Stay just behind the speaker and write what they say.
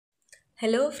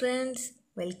Hello friends,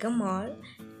 welcome all.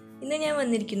 ഇന്ന് ഞാൻ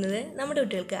വന്നിരിക്കുന്നത് നമ്മുടെ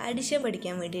കുട്ടികൾക്ക് അഡിഷൻ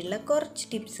പഠിക്കാൻ വേണ്ടിയുള്ള കുറച്ച്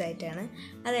ടിപ്സ് ആയിട്ടാണ്.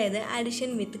 അതായത് അഡിഷൻ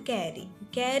വിത്ത്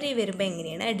ക്യാരി വരുമ്പോൾ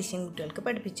എങ്ങനെയാണ് അഡിഷൻ കുട്ടികൾക്ക്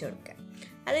പഠിപ്പിച്ചു കൊടുക്കുക,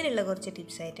 അതിനുള്ള കുറച്ച്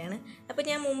ടിപ്സ് ആയിട്ടാണ്. അപ്പോൾ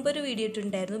ഞാൻ മുമ്പൊരു വീഡിയോ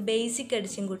ഇട്ടിട്ടുണ്ടായിരുന്നു ബേസിക്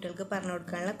അഡിഷൻ കുട്ടികൾക്ക് പറഞ്ഞു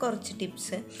കൊടുക്കാനുള്ള കുറച്ച്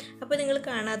ടിപ്സ്. അപ്പോൾ നിങ്ങൾ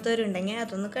കാണാത്തവരുണ്ടെങ്കിൽ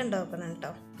അതൊന്ന് കണ്ടു നോക്കണം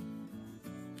കേട്ടോ.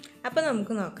 അപ്പോൾ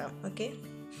നമുക്ക് നോക്കാം. ഓക്കെ,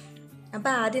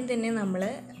 അപ്പോൾ ആദ്യം തന്നെ നമ്മൾ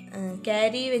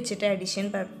ക്യാരി വെച്ചിട്ട് അഡിഷൻ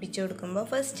പഠിപ്പിച്ചു കൊടുക്കുമ്പോൾ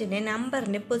ഫസ്റ്റിൻ്റെ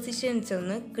നമ്പറിൻ്റെ പൊസിഷൻസ്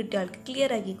ഒന്ന് കുട്ടികൾക്ക്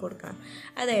ക്ലിയർ ആക്കി കൊടുക്കണം.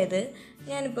 അതായത്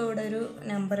ഞാനിപ്പോൾ ഇവിടെ ഒരു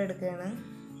നമ്പർ എടുക്കുകയാണ്.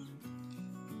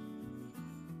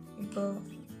 ഇപ്പോൾ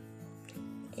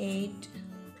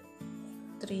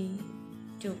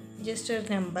 832 ജസ്റ്റ് ഒരു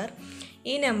നമ്പർ.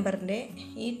 ഈ നമ്പറിൻ്റെ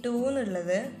ഈ 2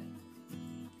 എന്നുള്ളത്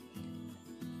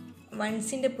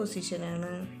വൺസിൻ്റെ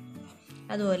പൊസിഷനാണ്.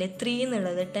 അതുപോലെ 3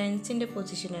 എന്നുള്ളത് ടെൻസിൻ്റെ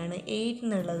പൊസിഷനാണ്. 8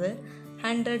 എന്നുള്ളത്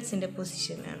ഹൺഡ്രഡ്സിൻ്റെ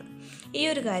പൊസിഷനാണ്. ഈ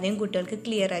ഒരു കാര്യം കുട്ടികൾക്ക്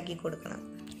ക്ലിയർ ആക്കി കൊടുക്കണം.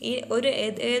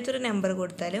 ഏതൊരു നമ്പർ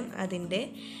കൊടുത്താലും അതിൻ്റെ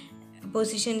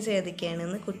പൊസിഷൻസ്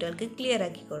ഏതൊക്കെയാണെന്ന് കുട്ടികൾക്ക് ക്ലിയർ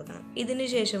ആക്കി കൊടുക്കണം. ഇതിന്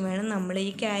ശേഷം വേണം നമ്മൾ ഈ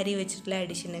ക്യാരി വെച്ചിട്ടുള്ള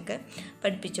അഡിഷനൊക്കെ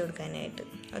പഠിപ്പിച്ചു കൊടുക്കാനായിട്ട്.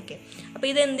 ഓക്കെ, അപ്പോൾ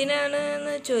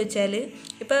ഇതെന്തിനാണെന്ന് ചോദിച്ചാൽ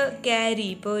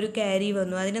ഇപ്പോൾ ഒരു ക്യാരി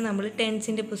വന്നു, അതിന് നമ്മൾ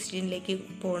ടെൻസിൻ്റെ പൊസിഷനിലേക്ക്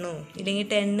പോകണോ ഇല്ലെങ്കിൽ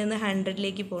 10 നിന്ന്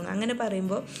 100ലേക്ക് പോകണോ അങ്ങനെ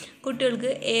പറയുമ്പോൾ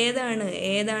കുട്ടികൾക്ക് ഏതാണ്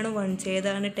വൺസ്,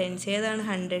 ഏതാണ് ടെൻസ്, ഏതാണ്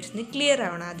ഹൺഡ്രഡ്സിന് ക്ലിയർ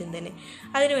ആവണം ആദ്യം തന്നെ.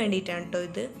 അതിന് വേണ്ടിയിട്ടാണ് കേട്ടോ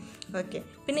ഇത്. ഓക്കെ,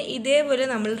 പിന്നെ ഇതേപോലെ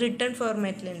നമ്മൾ റിട്ടേൺ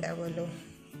ഫോർമാറ്റിൽ ഉണ്ടാവുമല്ലോ.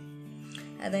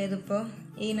 അതായത് ഇപ്പോൾ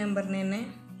ഈ നമ്പറിന് തന്നെ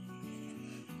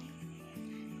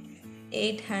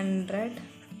 800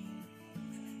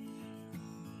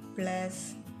 പ്ലസ്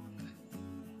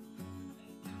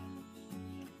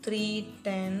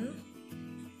 310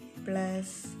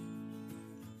 പ്ലസ്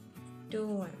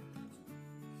 21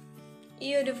 ഈ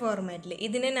ഒരു ഫോർമാറ്റിൽ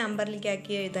ഇതിനെ നമ്പറിലേക്ക്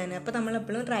ആക്കി എഴുതാൻ. അപ്പോൾ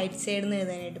നമ്മളെപ്പോഴും റൈറ്റ് സൈഡിൽ നിന്ന്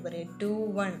എഴുതാനായിട്ട് പറയും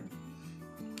 21.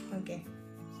 Okay,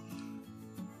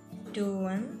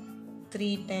 21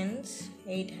 3 10s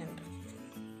 800.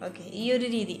 ഓക്കെ, ഈ ഒരു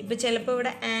രീതി. ഇപ്പോൾ ചിലപ്പോൾ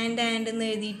ഇവിടെ ആൻഡ് എന്ന്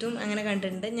എഴുതിയിട്ടും അങ്ങനെ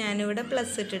കണ്ടിട്ടുണ്ട്. ഞാനിവിടെ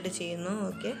പ്ലസ് ഇട്ടിട്ട് ചെയ്യുന്നു.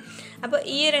 ഓക്കെ, അപ്പോൾ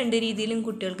ഈ രണ്ട് രീതിയിലും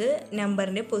കുട്ടികൾക്ക്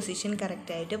നമ്പറിൻ്റെ പൊസിഷൻ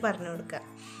കറക്റ്റായിട്ട് പറഞ്ഞു കൊടുക്കുക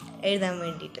എഴുതാൻ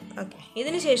വേണ്ടിയിട്ട്. ഓക്കെ,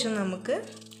 ഇതിന് ശേഷം നമുക്ക്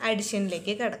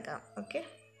അഡിഷനിലേക്ക് കിടക്കാം. ഓക്കെ,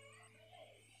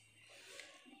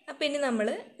 അപ്പോൾ ഇനി നമ്മൾ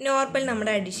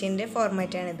നമ്മുടെ അഡിഷൻ്റെ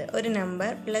ഫോർമാറ്റാണിത്. ഒരു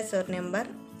നമ്പർ പ്ലസ് ഒരു നമ്പർ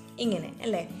ഇങ്ങനെ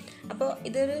അല്ലേ. അപ്പോൾ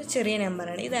ഇതൊരു ചെറിയ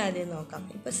നമ്പറാണ്. ഇത് ആദ്യം നോക്കാം.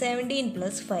 ഇപ്പോൾ 17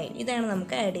 + 5 ഇതാണ്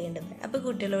നമുക്ക് ആഡ് ചെയ്യേണ്ടത്. അപ്പോൾ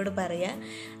കുട്ടികളോട് പറയുക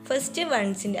ഫസ്റ്റ്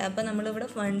വൺസിൻ്റെ, അപ്പോൾ നമ്മളിവിടെ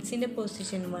വൺസിൻ്റെ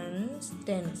പൊസിഷൻ വൺസ്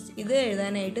ടെൻസ് ഇത്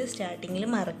എഴുതാനായിട്ട് സ്റ്റാർട്ടിങ്ങിൽ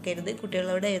മറക്കരുത്.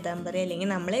 കുട്ടികളോട് എഴുതാൻ പറയുക, അല്ലെങ്കിൽ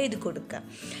നമ്മൾ എഴുതി കൊടുക്കുക.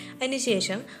 അതിന്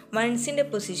ശേഷം വൺസിൻ്റെ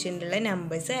പൊസിഷനിലുള്ള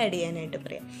നമ്പേഴ്സ് ആഡ് ചെയ്യാനായിട്ട്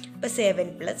പറയാം. അപ്പോൾ 7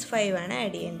 + 5 ആണ്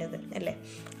ആഡ് ചെയ്യേണ്ടത് അല്ലേ.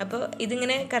 അപ്പോൾ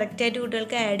ഇതിങ്ങനെ കറക്റ്റായിട്ട്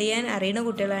കുട്ടികൾക്ക് ആഡ് ചെയ്യാൻ അറിയുന്ന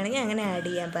കുട്ടികളാണെങ്കിൽ അങ്ങനെ ആഡ്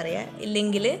ചെയ്യാൻ പറയുക.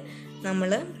 ഇല്ലെങ്കിൽ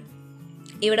നമ്മൾ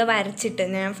ഇവിടെ വരച്ചിട്ട്,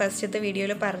 ഞാൻ ഫസ്റ്റത്തെ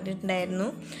വീഡിയോയിൽ പറഞ്ഞിട്ടുണ്ടായിരുന്നു,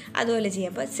 അതുപോലെ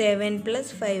ചെയ്യാം. അപ്പോൾ 7 +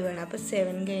 5 ആണ്. അപ്പോൾ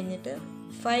 7 കഴിഞ്ഞിട്ട്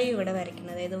 5 ഇവിടെ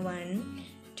വരയ്ക്കണം. അതായത് 1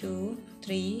 2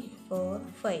 3 4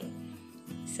 5.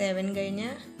 7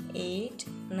 കഴിഞ്ഞാൽ 8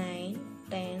 9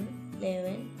 10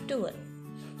 11 12.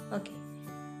 ഓക്കെ,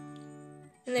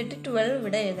 എന്നിട്ട് 12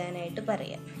 ഇവിടെ എഴുതാനായിട്ട്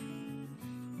പറയാം.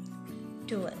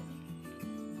 12.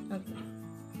 ഓക്കെ,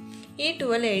 ഈ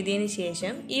 12 എഴുതിയതിന്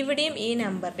ശേഷം ഇവിടെയും ഈ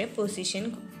നമ്പറിൻ്റെ പൊസിഷൻ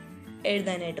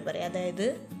എഴുതാനായിട്ട് പറയാം. അതായത്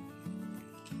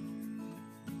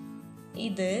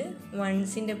ഇത്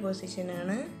വൺസിൻ്റെ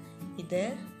പൊസിഷനാണ്, ഇത്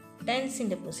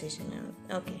ടെൻസിൻ്റെ പൊസിഷനാണ്.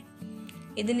 ഓക്കെ,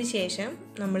 ഇതിന് ശേഷം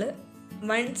നമ്മൾ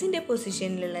വൺസിൻ്റെ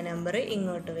പൊസിഷനിലുള്ള നമ്പർ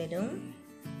ഇങ്ങോട്ട് വരും.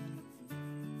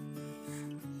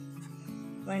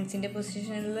 വൺസിൻ്റെ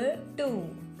പൊസിഷനിലുള്ള 2,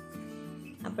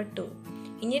 അപ്പോൾ 2.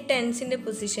 ഇനി ടെൻസിൻ്റെ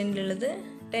പൊസിഷനിലുള്ളത്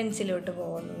ടെൻസിലോട്ട്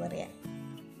പോകുമെന്ന് പറയാം.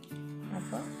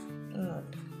 അപ്പോൾ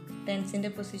ഇങ്ങോട്ട് ടെൻസിൻ്റെ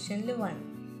പൊസിഷനിൽ 1,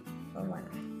 അപ്പോൾ 1.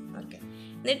 ഓക്കെ,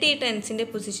 എന്നിട്ട് ഈ ടെൻസിൻ്റെ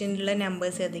പൊസിഷനിലുള്ള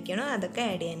നമ്പേഴ്സ് ഏതൊക്കെയാണോ അതൊക്കെ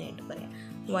ആഡ് ചെയ്യാനായിട്ട് പറയാം.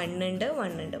 1 ഉണ്ട്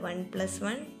 1 +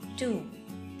 1 2.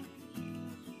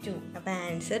 അപ്പോൾ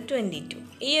ആൻസർ 22.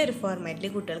 ഈ ഒരു ഫോർമാറ്റിൽ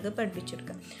കുട്ടികൾക്ക് പഠിപ്പിച്ചു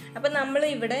കൊടുക്കാം. അപ്പോൾ നമ്മൾ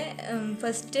ഇവിടെ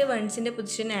ഫസ്റ്റ് വൺസിൻ്റെ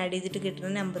പൊസിഷൻ ആഡ് ചെയ്തിട്ട്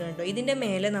കിട്ടുന്ന നമ്പർ ഉണ്ടോ, ഇതിൻ്റെ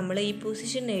മേലെ നമ്മൾ ഈ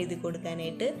പൊസിഷൻ എഴുതി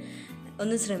കൊടുക്കാനായിട്ട്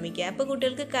ഒന്ന് ശ്രമിക്കുക. അപ്പോൾ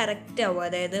കുട്ടികൾക്ക് കറക്റ്റ് ആവും.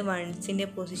 അതായത് വൺസിൻ്റെ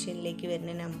പൊസിഷനിലേക്ക്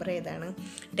വരുന്ന നമ്പർ ഏതാണ്,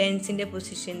 ടെൻസിൻ്റെ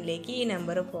പൊസിഷനിലേക്ക് ഈ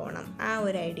നമ്പർ പോകണം, ആ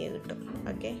ഒരു ഐഡിയ കിട്ടും.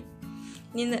 ഓക്കെ,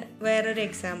 ഇനി വേറൊരു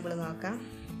എക്സാമ്പിൾ നോക്കാം.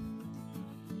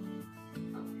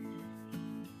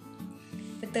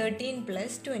 13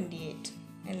 + 28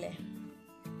 അല്ലേ.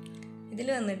 ഇതിൽ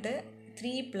വന്നിട്ട്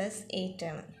 3 + 8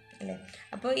 ആണ് അല്ലേ.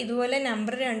 അപ്പോൾ ഇതുപോലെ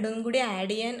നമ്പർ രണ്ടും കൂടി ആഡ്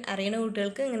ചെയ്യാൻ അറിയുന്ന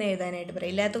കുട്ടികൾക്ക് ഇങ്ങനെ എഴുതാനായിട്ട്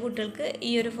പറയും. ഇല്ലാത്ത കുട്ടികൾക്ക്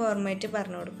ഈ ഒരു ഫോർമാറ്റ്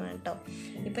പറഞ്ഞു കൊടുക്കണം കേട്ടോ.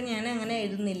 ഇപ്പം ഞാൻ അങ്ങനെ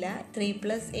എഴുതുന്നില്ല. 3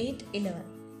 + 8 11.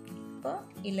 അപ്പോൾ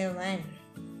 11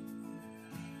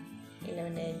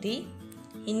 എഴുതി.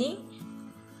 ഇനി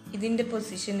ഇതിൻ്റെ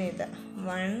പൊസിഷൻ എഴുതുക.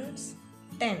 Once,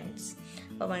 tense.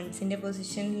 അപ്പോൾ വൺസിൻ്റെ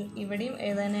പൊസിഷൻ ഇവിടെയും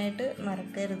എഴുതാനായിട്ട്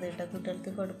മറക്കരുത് കേട്ടോ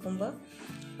കുട്ടികൾക്ക് കൊടുക്കുമ്പോൾ.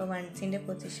 അപ്പോൾ വൺസിൻ്റെ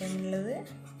പൊസിഷനിലുള്ളത്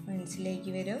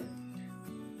വൺസിലേക്ക് വരും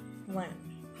 1.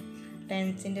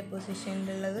 ടെൻസിൻ്റെ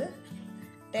പൊസിഷനിലുള്ളത്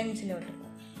ടെൻസിലോട്ട്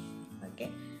പോകും. ഓക്കെ,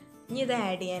 ഇനി ഇത്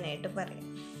ആഡ് ചെയ്യാനായിട്ട് പറയാം.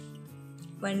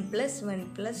 1 + 1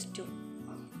 + 2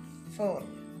 4.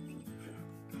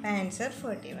 ആൻസർ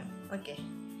 41. ഓക്കെ,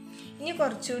 ഇനി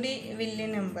കുറച്ചുകൂടി വലിയ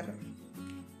നമ്പർ.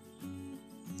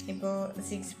 ഇപ്പോൾ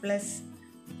 6 +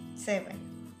 7.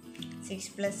 6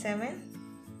 + 7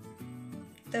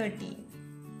 13.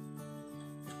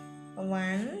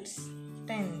 Once,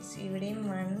 tense. ഇവിടെയും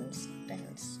വൺസ്,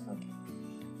 ടെൻസ്. ഓക്കെ,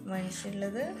 വൺസ്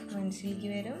ഉള്ളത് വൺസിലേക്ക്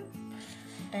വരും,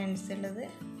 ടെൻസ് ഉള്ളത്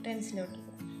ടെൻസിലോട്ട്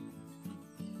പോകും.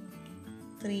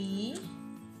 3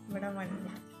 ഇവിടെ 1.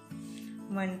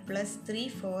 1 + 3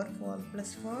 4. 4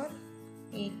 + 4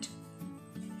 8.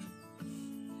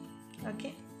 ഓക്കെ,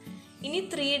 ഇനി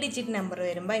 3 ഡിജിറ്റ് നമ്പർ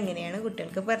വരുമ്പോൾ എങ്ങനെയാണ്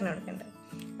കുട്ടികൾക്ക് പറഞ്ഞു കൊടുക്കേണ്ടത്.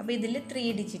 അപ്പോൾ ഇതിൽ 3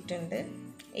 ഡിജിറ്റ് ഉണ്ട്.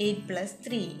 8 +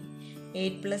 3.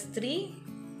 8 + 3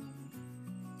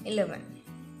 11.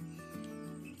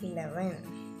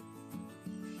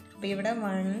 അപ്പോൾ ഇവിടെ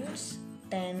വൺസ്,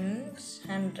 ടെൻസ്,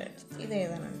 ഹൺഡ്രഡ്സ് ഇത്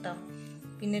എഴുതണം കേട്ടോ.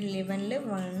 പിന്നെ 11ൽ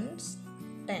വൺസ്,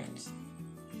 ടെൻസ്.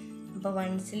 അപ്പോൾ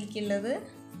വൺസിലേക്കുള്ളത്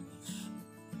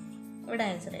ഇവിടെ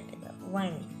ആൻസർ ആയിട്ട്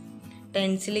 1.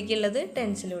 ടെൻസിലേക്കുള്ളത്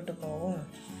ടെൻസിലോട്ട് പോവും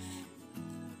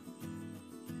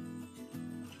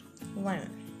 1.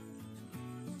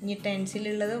 ഇനി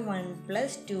ടെൻസിലുള്ളത് 1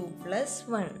 + 2 +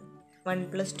 1. 1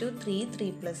 + 2 3.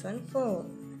 3 + 1 4.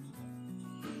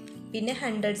 പിന്നെ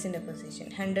ഹൺഡ്രഡ്സിൻ്റെ പൊസിഷൻ.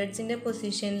 ഹൺഡ്രഡ്സിൻ്റെ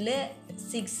പൊസിഷനിൽ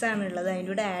 6 ആണുള്ളത്.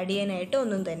 അതിൻ്റെ കൂടെ ആഡ് ചെയ്യാനായിട്ട്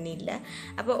ഒന്നും തന്നെ ഇല്ല.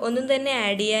 അപ്പോൾ ഒന്നും തന്നെ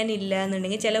ആഡ് ചെയ്യാനില്ല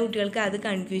എന്നുണ്ടെങ്കിൽ ചില കുട്ടികൾക്ക് അത്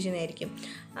കൺഫ്യൂഷൻ ആയിരിക്കും.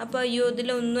 അപ്പോൾ അയ്യോ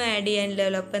ഇതിലൊന്നും ആഡ്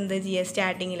ചെയ്യാനില്ലല്ലോ, അപ്പോൾ എന്താ ചെയ്യുക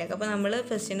സ്റ്റാർട്ടിങ്ങിലൊക്കെ. അപ്പോൾ നമ്മൾ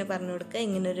ഫസ്റ്റ് തന്നെ പറഞ്ഞു കൊടുക്കുക,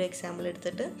 ഇങ്ങനൊരു എക്സാമ്പിൾ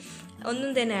എടുത്തിട്ട് ഒന്നും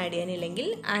തന്നെ ആഡ് ചെയ്യാനില്ലെങ്കിൽ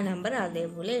ആ നമ്പർ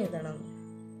അതേപോലെ എഴുതണം.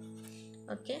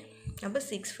 ഓക്കെ, അപ്പോൾ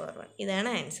 641 ഇതാണ്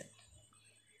ആൻസർ.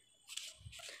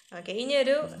 ഓക്കെ, ഇനി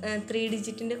ഒരു 3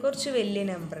 ഡിജിറ്റിൻ്റെ കുറച്ച് വലിയ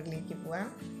നമ്പറിലേക്ക് പോവാം.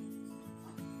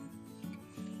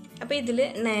 അപ്പോൾ ഇതിൽ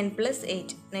 9 +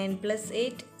 8. 9 +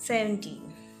 8 17.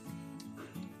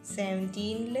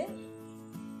 17ൽ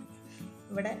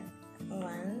ഇവിടെ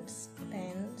വൺസ്,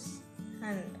 ടെൻസ്,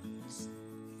 ഹൺഡ്രഡ്സ്.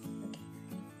 ഓക്കെ,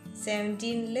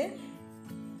 17ൽ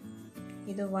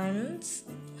ഇത് വൺസ്,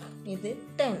 ഇത്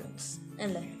ടെൻസ്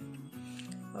അല്ലേ.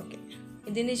 ഓക്കെ,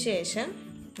 ഇതിന് ശേഷം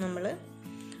നമ്മൾ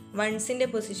വൺസിൻ്റെ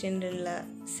പൊസിഷനിലുള്ള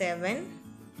 7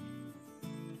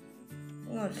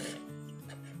 ഇങ്ങോട്ട്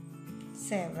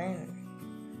 7.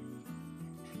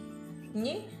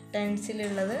 ഇനി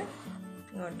ടെൻസിലുള്ളത്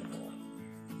ഇങ്ങോട്ട് പോവാം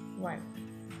 1.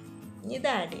 ഇനി ഇത്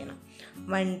ആഡ് ചെയ്യണം.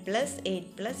 1 + 8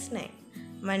 + 9.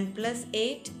 1 +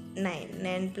 8 9.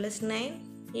 9 + 9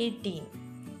 18.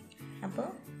 അപ്പോൾ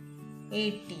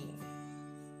 18.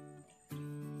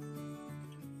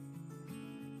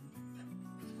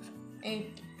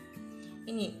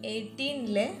 ഇനി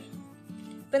 18ൽ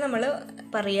ഇപ്പം നമ്മൾ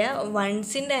പറയുക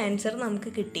വൺസിൻ്റെ ആൻസർ നമുക്ക്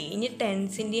കിട്ടി. ഇനി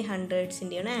ടെൻസിൻ്റെയും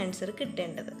ഹൺഡ്രഡ്സിൻ്റെയാണ് ആൻസർ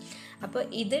കിട്ടേണ്ടത്. അപ്പോൾ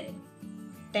ഇത്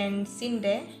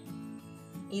ടെൻസിൻ്റെ,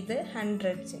 ഇത്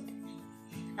ഹൺഡ്രഡ്സിൻ്റെ.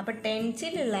 അപ്പോൾ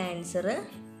ടെൻസിലുള്ള ആൻസർ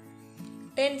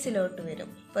ടെൻസിലോട്ട്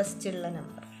വരും, ഫസ്റ്റുള്ള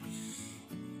നമ്പർ.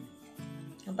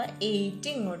 അപ്പോൾ 8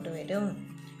 ഇങ്ങോട്ട് വരും.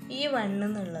 ഈ 1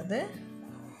 എന്നുള്ളത്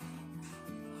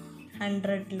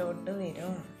 100ലോട്ട്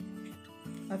വരും.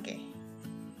 ഓക്കെ,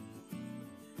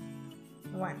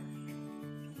 1.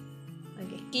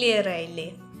 ഓക്കെ, ക്ലിയർ ആയില്ലേ?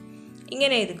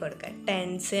 ഇങ്ങനെ എഴുതി കൊടുക്കാം.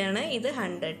 ടെൻസ് ആണ്, ഇത്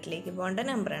 100ലേക്ക് പോകേണ്ട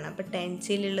നമ്പറാണ്. അപ്പോൾ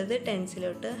ടെൻസിലുള്ളത്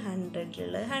ടെൻസിലോട്ട്,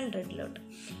 100ലുള്ളത് 100ലോട്ട്.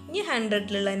 ഇനി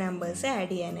 100ലുള്ള നമ്പേഴ്സ്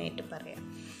ആഡ് ചെയ്യാനായിട്ട് പറയാം.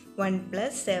 1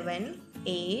 + 7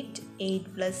 8. 8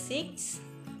 + 6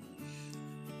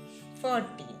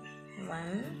 14.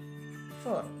 1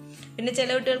 4. പിന്നെ ചില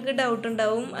കുട്ടികൾക്ക് ഡൗട്ട്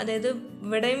ഉണ്ടാവും, അതായത്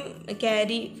ഇവിടെയും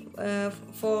ക്യാരി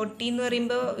 40 എന്ന്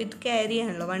പറയുമ്പോൾ വിത്ത് ക്യാരി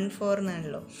ആണല്ലോ, 1 4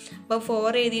 എന്നാണല്ലോ. അപ്പോൾ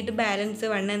 4 എഴുതിയിട്ട് ബാലൻസ്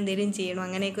 1 എന്തെങ്കിലും ചെയ്യണോ,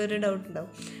 അങ്ങനെയൊക്കെ ഒരു ഡൗട്ട് ഉണ്ടാവും.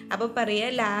 അപ്പോൾ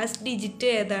പറയുക ലാസ്റ്റ് ഡിജിറ്റ്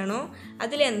ഏതാണോ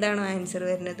അതിലെന്താണോ ആൻസർ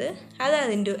വരുന്നത്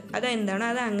അതെന്താണോ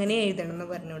അത് അങ്ങനെ എഴുതണം എന്ന്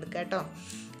പറഞ്ഞു കൊടുക്കുക കേട്ടോ.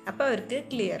 അപ്പോൾ അവർക്ക്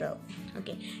ക്ലിയർ ആവും.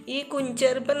 ഓക്കെ, ഈ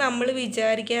ചെറുപ്പം നമ്മൾ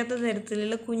വിചാരിക്കാത്ത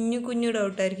തരത്തിലുള്ള കുഞ്ഞു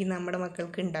ഡൗട്ടായിരിക്കും നമ്മുടെ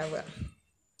മക്കൾക്ക് ഉണ്ടാവുക.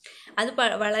 അത്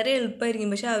വളരെ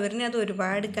എളുപ്പമായിരിക്കും, പക്ഷെ അവരിനെ അത്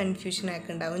ഒരുപാട് കൺഫ്യൂഷൻ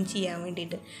ആക്കുന്നുണ്ടാവും ചെയ്യാൻ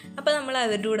വേണ്ടിയിട്ട്. അപ്പോൾ നമ്മൾ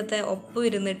അവരുടെ കൂടെ ഒപ്പം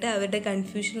ഇരുന്നിട്ട് അവരുടെ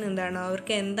കൺഫ്യൂഷൻ എന്താണോ,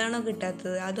 അവർക്ക് എന്താണോ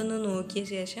കിട്ടാത്തത് അതൊന്ന് നോക്കിയ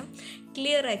ശേഷം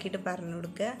ക്ലിയർ ആക്കിയിട്ട് പറഞ്ഞു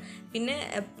കൊടുക്കുക. പിന്നെ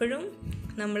എപ്പോഴും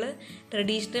നമ്മൾ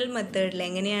ട്രഡീഷണൽ മെത്തേഡിൽ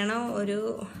എങ്ങനെയാണോ ഒരു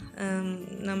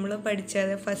നമ്മൾ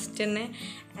പഠിച്ചത് ഫസ്റ്റ് തന്നെ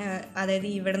അതായത്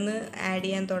ഇവിടുന്ന് ആഡ്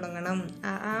ചെയ്യാൻ തുടങ്ങണം.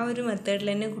 ആ ഒരു മെത്തേഡിൽ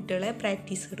തന്നെ കുട്ടികളെ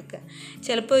പ്രാക്ടീസ് കൊടുക്കുക.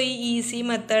 ചിലപ്പോൾ ഈ ഈസി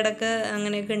മെത്തേഡൊക്കെ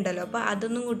അങ്ങനെയൊക്കെ ഉണ്ടല്ലോ, അപ്പോൾ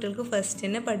അതൊന്നും കുട്ടികൾക്ക് ഫസ്റ്റ്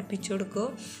തന്നെ പഠിപ്പിച്ചു കൊടുക്കുകയോ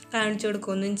കാണിച്ചു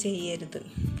കൊടുക്കുകയോ ഒന്നും ചെയ്യരുത്.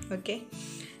 ഓക്കെ,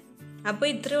 അപ്പോൾ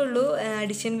ഇത്രയേ ഉള്ളൂ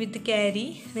അഡിഷൻ വിത്ത് ക്യാരി.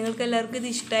 നിങ്ങൾക്ക് എല്ലാവർക്കും ഇത്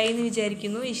ഇഷ്ടമായി എന്ന്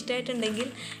വിചാരിക്കുന്നു. ഇഷ്ടമായിട്ടുണ്ടെങ്കിൽ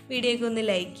വീഡിയോയ്ക്ക് ഒന്ന്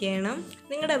ലൈക്ക് ചെയ്യണം.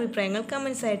 നിങ്ങളുടെ അഭിപ്രായങ്ങൾ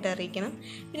കമൻസ് ആയിട്ട് അറിയിക്കണം.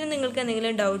 പിന്നെ നിങ്ങൾക്ക്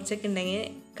എന്തെങ്കിലും ഡൗട്ട്സ് ഒക്കെ ഉണ്ടെങ്കിൽ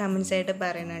കമൻസ് ആയിട്ട്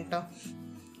പറയണം കേട്ടോ.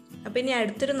 അപ്പോൾ ഇനി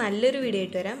അടുത്തൊരു നല്ലൊരു വീഡിയോ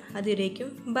ആയിട്ട് വരാം.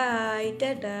 അതുവരേക്കും by,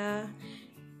 Tata.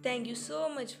 Thank you so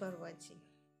much for watching.